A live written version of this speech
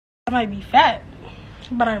I might be fat,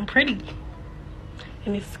 but I'm pretty.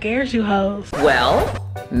 And it scares you hoes. Well,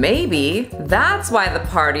 maybe that's why the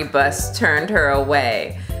party bus turned her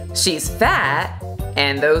away. She's fat,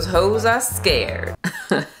 and those hoes are scared.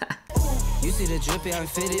 You see the drippy, I'm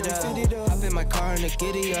fitted up. Hop in my car and the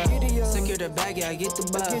giddy up. Secure the bag, yeah, I get the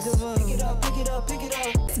bus. Pick it up, pick it up, pick it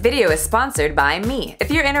up. This video is sponsored by me. If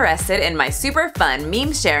you're interested in my super fun,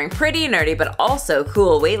 meme sharing, pretty nerdy, but also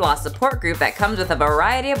cool weight loss support group that comes with a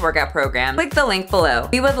variety of workout programs, click the link below.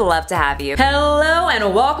 We would love to have you. Hello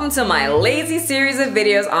and welcome to my lazy series of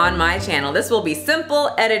videos on my channel. This will be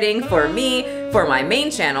simple editing for me, for my main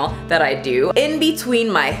channel that I do in between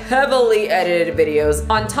my heavily edited videos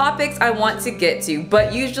on topics I want to get to,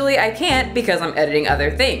 but usually I can't because I'm editing other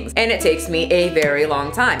things and it takes me a very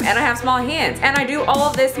long time and I have small hands and I do all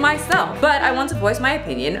of this myself, but I want to voice my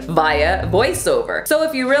opinion via voiceover. So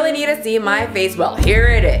if you really need to see my face, well, here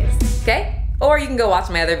it is, okay? Or you can go watch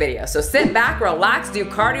my other videos. So sit back, relax, do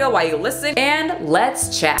cardio while you listen, and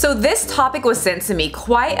let's chat. So this topic was sent to me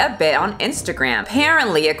quite a bit on Instagram.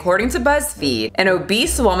 Apparently, according to BuzzFeed, an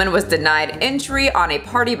obese woman was denied entry on a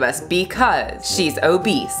party bus because she's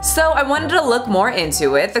obese. So I wanted to look more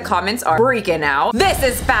into it. The comments are freaking out. This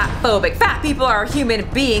is fat phobic. Fat people are human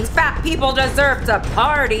beings. Fat people deserve to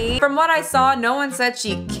party. From what I saw, no one said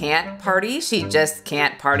she can't party. She just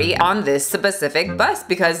can't party on this specific bus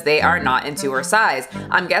because they are not into her size.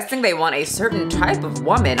 I'm guessing they want a certain type of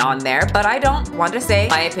woman on there, but I don't want to say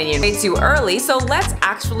my opinion way too early, so let's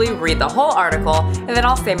actually read the whole article and then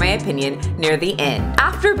I'll say my opinion near the end.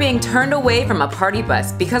 After being turned away from a party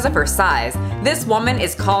bus because of her size, this woman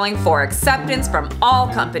is calling for acceptance from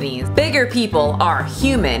all companies. Bigger people are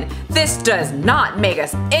human. This does not make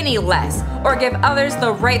us any less or give others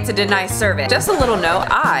the right to deny service. Just a little note,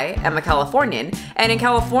 I am a Californian, and in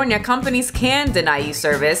California, companies can deny you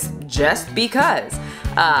service just because.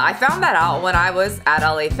 I found that out when I was at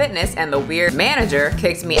LA Fitness and the weird manager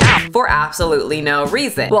kicked me out for absolutely no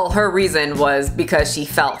reason. Well, her reason was because she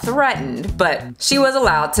felt threatened, but she was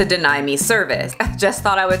allowed to deny me service. Just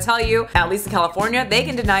thought I would tell you, at least in California, they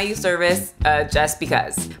can deny you service just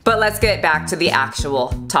because. But let's get back to the actual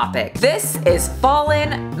topic. This is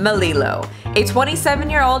Fallen Melillo, a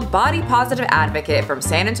 27-year-old body positive advocate from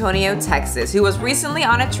San Antonio, Texas, who was recently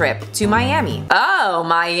on a trip to Miami. Oh,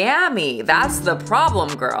 Miami, that's the problem,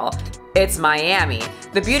 girl. It's Miami.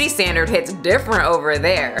 The beauty standard hits different over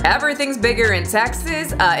there. Everything's bigger in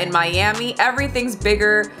Texas. In Miami, everything's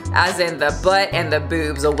bigger as in the butt and the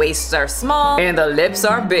boobs. The waists are small and the lips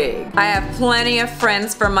are big. I have plenty of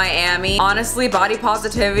friends from Miami. Honestly, body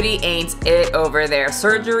positivity ain't it over there.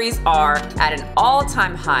 Surgeries are at an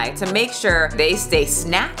all-time high to make sure they stay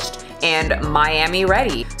snatched and Miami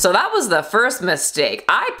ready. So that was the first mistake.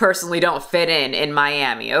 I personally don't fit in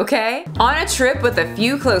Miami, okay? On a trip with a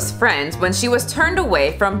few close friends when she was turned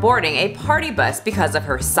away from boarding a party bus because of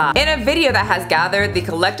her size. In a video that has gathered the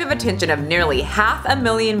collective attention of nearly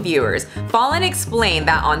 500,000 viewers, Fallen explained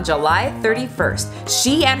that on July 31st,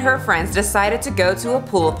 she and her friends decided to go to a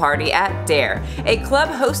pool party at Dare, a club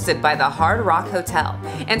hosted by the Hard Rock Hotel.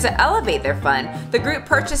 And to elevate their fun, the group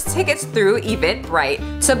purchased tickets through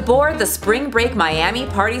Eventbrite to board the Spring Break Miami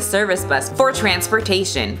party service bus for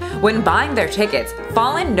transportation. When buying their tickets,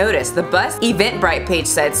 Fallen noticed the bus Eventbrite page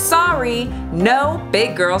said, "Sorry, no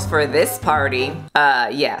big girls for this party."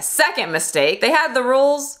 Yeah, second mistake, they had the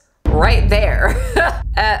rules right there.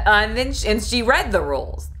 and she read the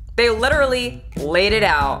rules. They literally laid it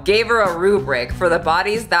out, gave her a rubric for the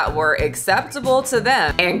bodies that were acceptable to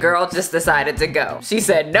them, and girl just decided to go. She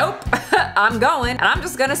said, nope, I'm going, and I'm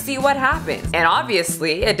just gonna see what happens. And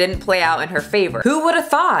obviously, it didn't play out in her favor. Who would have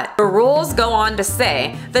thought? The rules go on to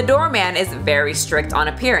say, the doorman is very strict on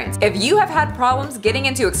appearance. If you have had problems getting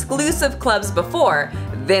into exclusive clubs before,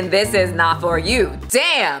 then this is not for you.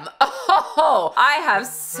 Damn! Oh, I have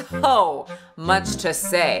so much to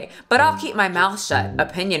say, but I'll keep my mouth shut,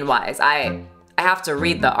 opinion-wise. I have to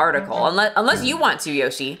read the article, unless you want to,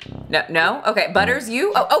 Yoshi. No? Okay, Butters,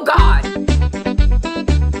 you? Oh God!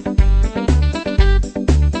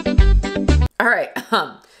 All right,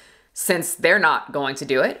 since they're not going to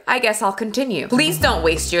do it, I guess I'll continue. Please don't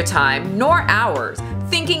waste your time, nor ours,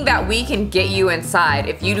 thinking that we can get you inside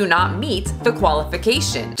if you do not meet the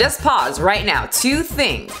qualification. Just pause right now. 2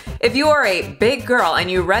 things. If you are a big girl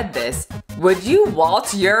and you read this, would you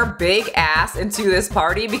waltz your big ass into this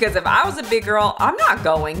party? Because if I was a big girl, I'm not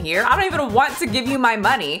going here. I don't even want to give you my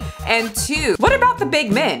money. And 2, what about the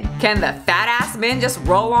big men? Can the fat ass fat-ass men just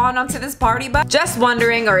roll on onto this party bus? Just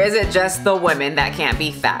wondering, or is it just the women that can't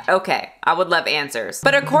be fat? Okay, I would love answers.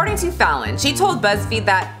 But according to Fallon, she told BuzzFeed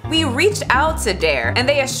that we reached out to Dare and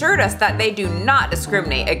they assured us that they do not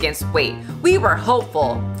discriminate against weight. We were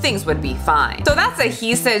hopeful things would be fine. So that's a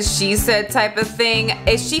he said, she said type of thing.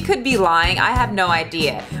 If she could be lying, I have no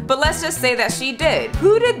idea. But let's just say that she did.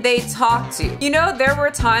 Who did they talk to? You know, there were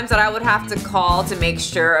times that I would have to call to make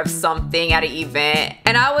sure of something at an event,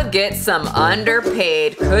 and I would get some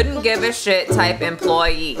underpaid, couldn't give a shit type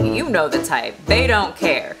employee. You know the type. They don't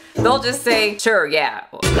care. They'll just say, sure, yeah,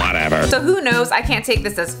 whatever. So who knows? I can't take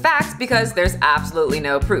this as facts because there's absolutely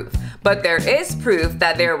no proof. But there is proof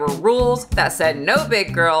that there were rules that said no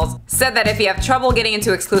big girls, said that if you have trouble getting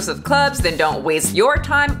into exclusive clubs, then don't waste your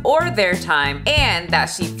time or their time, and that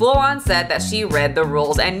she full on said that she read the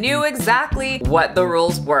rules and knew exactly what the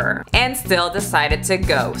rules were, and still decided to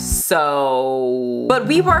go. So, but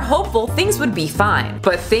we were hopeful things would be fine,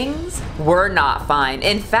 but things were not fine.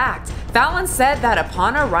 In fact, Fallon said that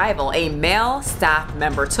upon arrival, a male staff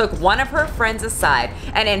member took one of her friends aside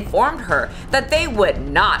and informed her that they would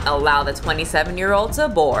not allow the 27-year-old to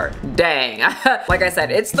board. Dang. Like I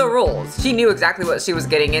said, it's the rules. She knew exactly what she was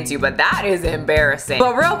getting into, but that is embarrassing.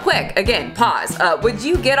 But real quick, again, pause. Would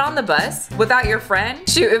you get on the bus without your friend?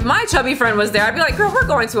 Shoot, if my chubby friend was there, I'd be like, girl, we're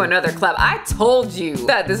going to another club. I told you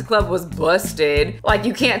that this club was busted. Like,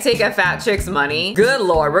 you can't take a fat chick's money. Good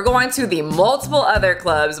Lord, we're going to the multiple other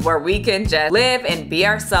clubs where we can just live and be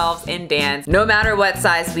ourselves and dance no matter what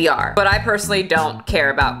size we are. But I personally don't care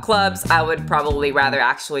about clubs. I would probably rather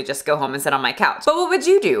actually just go home and sit on my couch. But what would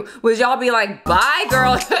you do? Would y'all be like, bye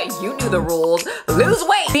girl, you knew the rules, lose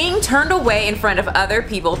weight? Being turned away in front of other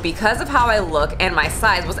people because of how I look and my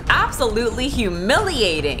size was absolutely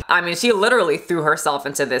humiliating. I mean, she literally threw herself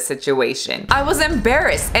into this situation. I was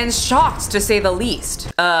embarrassed and shocked to say the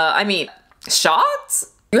least. I mean, shocked?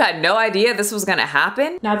 You had no idea this was gonna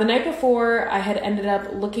happen? Now, the night before, I had ended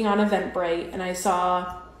up looking on Eventbrite and I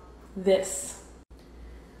saw this.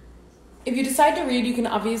 If you decide to read, you can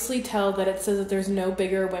obviously tell that it says that there's no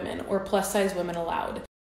bigger women or plus size women allowed.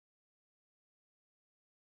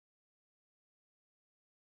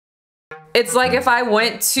 It's like if I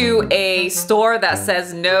went to a store that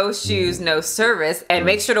says no shoes, no service, and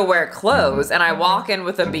make sure to wear clothes, and I walk in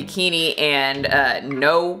with a bikini and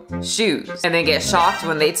no shoes, and then get shocked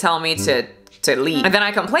when they tell me to leave, and then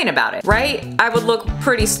I complain about it, right? I would look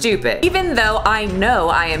pretty stupid. Even though I know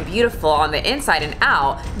I am beautiful on the inside and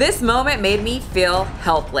out, this moment made me feel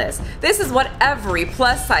helpless. This is what every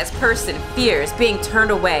plus size person fears, being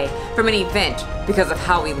turned away from an event because of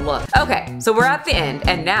how we look. Okay, so we're at the end,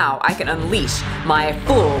 and now I can unleash my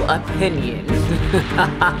full opinion.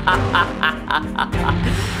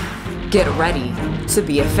 Get ready to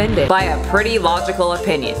be offended by a pretty logical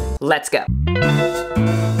opinion. Let's go.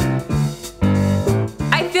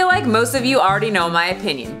 I feel like most of you already know my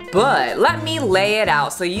opinion, but let me lay it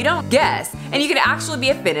out so you don't guess and you can actually be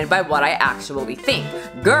offended by what I actually think.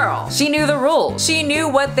 Girl, she knew the rules. She knew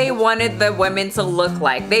what they wanted the women to look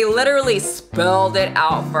like. They literally spelled it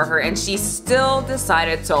out for her, and she still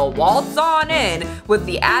decided to waltz on in with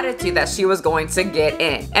the attitude that she was going to get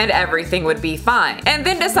in and everything would be fine, and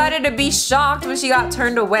then decided to be shocked when she got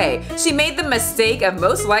turned away. She made the mistake of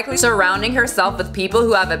most likely surrounding herself with people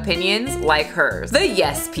who have opinions like hers. The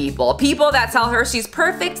yes people. People that tell her she's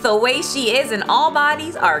perfect the way she is and all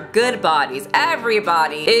bodies are good bodies.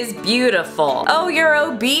 Everybody is beautiful. Oh, you're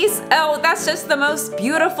obese? Oh, that's just the most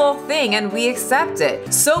beautiful thing and we accept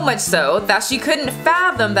it. So much so that she couldn't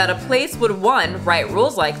fathom that a place would, one, write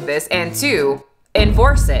rules like this, and two,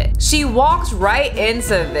 enforce it. She walked right into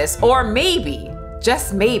this, or maybe,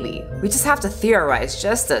 just maybe, we just have to theorize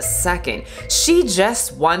just a second, she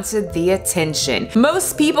just wanted the attention.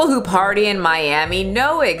 Most people who party in Miami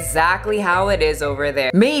know exactly how it is over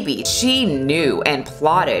there. Maybe she knew and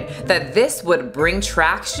plotted that this would bring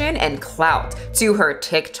traction and clout to her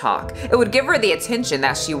TikTok. It would give her the attention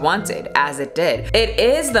that she wanted, as it did. It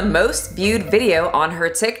is the most viewed video on her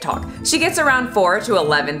TikTok. She gets around 4,000 to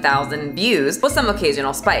 11,000 views with some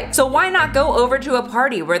occasional spike. So why not go over to a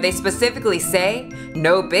party where they specifically say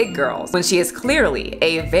no big girls, when she is clearly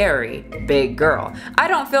a very big girl? I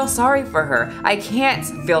don't feel sorry for her. I can't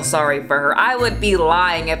feel sorry for her. I would be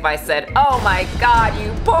lying if I said, oh my God,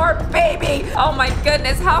 you poor baby. Oh my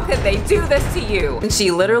goodness, how could they do this to you? And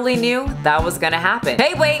she literally knew that was gonna happen.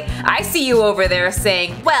 Hey, wait, I see you over there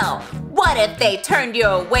saying, well, what if they turned you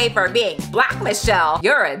away for being Black, Michelle?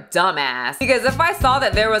 You're a dumbass. Because if I saw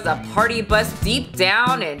that there was a party bus deep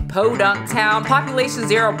down in Podunk Town, population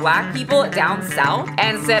 0 Black people down south,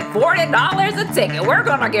 and said $40 a ticket, we're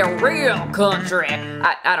gonna get real country.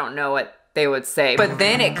 I don't know what they would say. But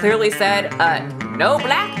then it clearly said, no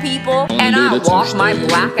black people. And I walked my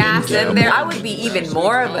black ass in there. I would be even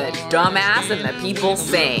more of a dumbass than the people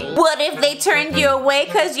saying, what if they turned you away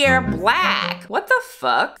cause you're black? What the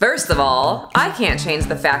fuck? First of all, I can't change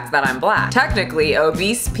the fact that I'm black. Technically,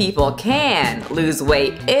 obese people can lose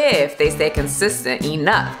weight if they stay consistent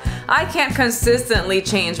enough. I can't consistently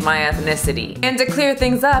change my ethnicity. And to clear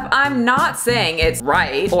things up, I'm not saying it's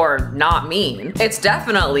right or not mean. It's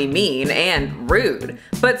definitely mean and rude.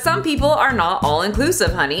 But some people are not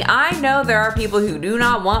all-inclusive, honey. I know there are people who do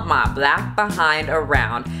not want my black behind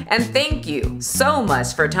around. And thank you so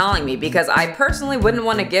much for telling me, because I personally wouldn't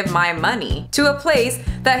want to give my money to a place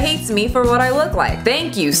that hates me for what I look like.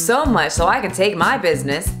 Thank you so much, so I can take my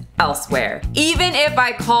business elsewhere. Even if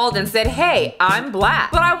I called and said, hey, I'm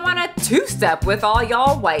black, but I want to two-step with all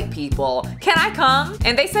y'all white people. Can I come?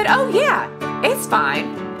 And they said, oh yeah, it's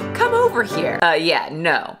fine. Come over here. Yeah,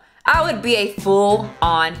 no. I would be a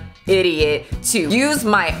full-on idiot to use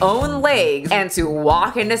my own legs and to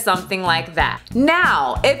walk into something like that.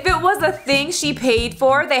 Now, if it was a thing she paid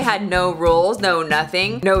for, they had no rules, no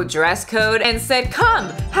nothing, no dress code, and said, come,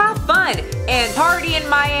 have fun, and party in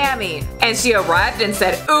Miami. And she arrived and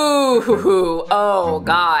said, ooh, oh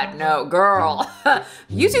God, no, girl,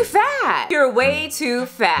 you too fat. You're way too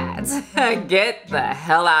fat. Get the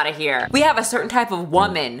hell out of here. We have a certain type of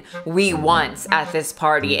woman we want at this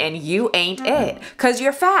party, and you ain't it, cause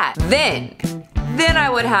you're fat. Then I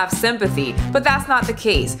would have sympathy, but that's not the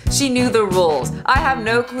case. She knew the rules. I have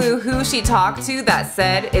no clue who she talked to that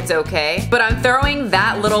said it's okay, but I'm throwing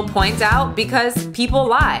that little point out because people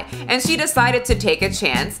lie. And she decided to take a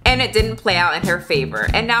chance, and it didn't play out in her favor,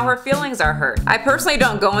 and now her feelings are hurt. I personally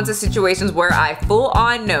don't go into situations where I full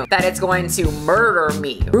on know that it's going to murder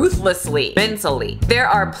me ruthlessly, mentally. There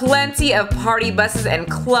are plenty of party buses and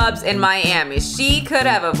clubs in Miami. She could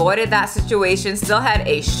have avoided that situation, still had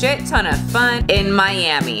a shit ton of fun in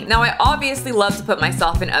Miami. Now, I obviously love to put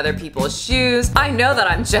myself in other people's shoes. I know that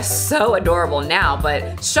I'm just so adorable now,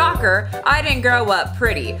 but shocker, I didn't grow up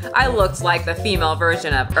pretty. I looked like the female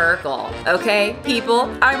version of Urkel, okay,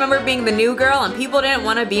 people? I remember being the new girl and people didn't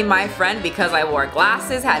want to be my friend because I wore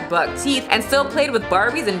glasses, had buck teeth, and still played with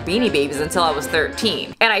Barbies and Beanie Babies until I was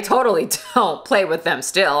 13. And I totally don't play with them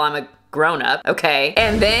still. I'm a grown up, okay?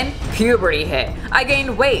 And then puberty hit. I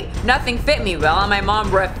gained weight, nothing fit me well, and my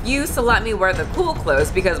mom refused to let me wear the cool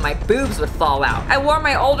clothes because my boobs would fall out. I wore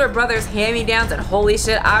my older brother's hand-me-downs, and holy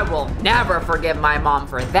shit, I will never forgive my mom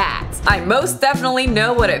for that. I most definitely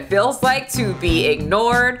know what it feels like to be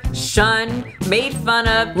ignored, shunned, made fun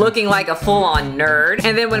of, looking like a full-on nerd,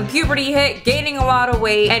 and then when puberty hit, gaining a lot of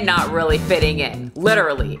weight and not really fitting in.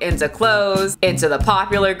 Literally, into clothes, into the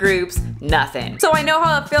popular groups, nothing. So I know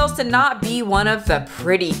how it feels to not be one of the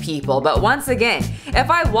pretty people, but once again, if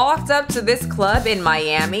I walked up to this club in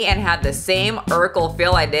Miami and had the same Urkel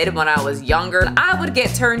feel I did when I was younger, I would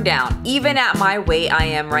get turned down, even at my weight I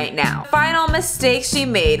am right now. Final mistake she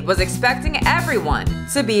made was expecting everyone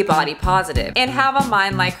to be body positive and have a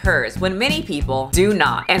mind like hers when many people do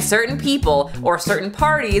not. And certain people or certain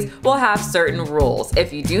parties will have certain rules.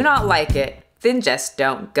 If you do not like it, then just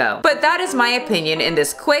don't go. But that is my opinion in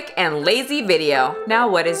this quick and lazy video. Now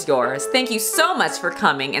what is yours? Thank you so much for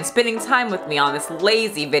coming and spending time with me on this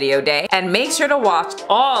lazy video day. And make sure to watch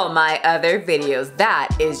all my other videos.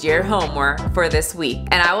 That is your homework for this week.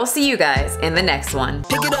 And I will see you guys in the next one.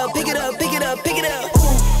 Pick it up, pick it up, pick it up, pick it up.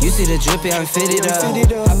 You see the drip, yeah, I'm fitted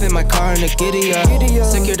up. Hop in my car and the giddy up.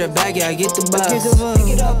 Secure the bag, yeah, I get the bus.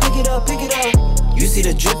 Pick it up, pick it up, pick it up. You see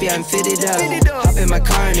the drip, yeah, I'm fitted up. Hop in my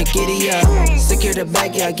car and the giddy up. Secure the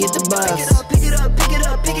bag, yeah, I get the bus. Pick it up, pick it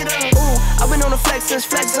up, pick it up. Ooh, I've been on the flex since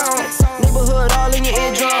flex on. Neighborhood all in your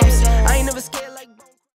eardrums. I ain't never scared.